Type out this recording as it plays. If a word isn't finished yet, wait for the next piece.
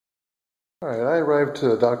Alright, I arrived to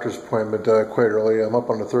the doctor's appointment quite early. I'm up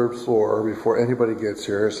on the third floor before anybody gets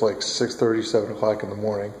here. It's like 6:30, 7 o'clock in the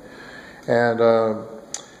morning. And,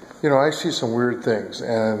 you know, I see some weird things,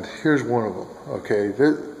 and here's one of them, okay?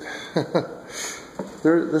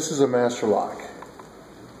 This is a master lock.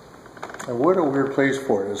 And what a weird place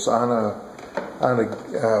for it. It's on a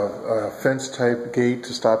fence-type gate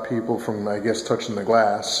to stop people from, I guess, touching the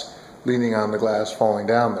glass, leaning on the glass, falling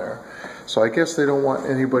down there. So I guess they don't want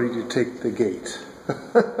anybody to take the gate.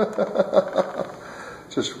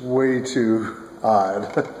 Just way too odd.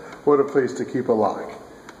 What a place to keep a lock.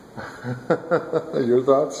 Your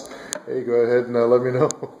thoughts? Hey, go ahead and let me know.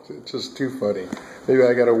 It's just too funny. Maybe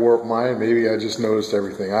I got a warped mind. Maybe I just noticed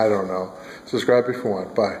everything. I don't know. Subscribe if you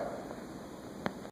want. Bye.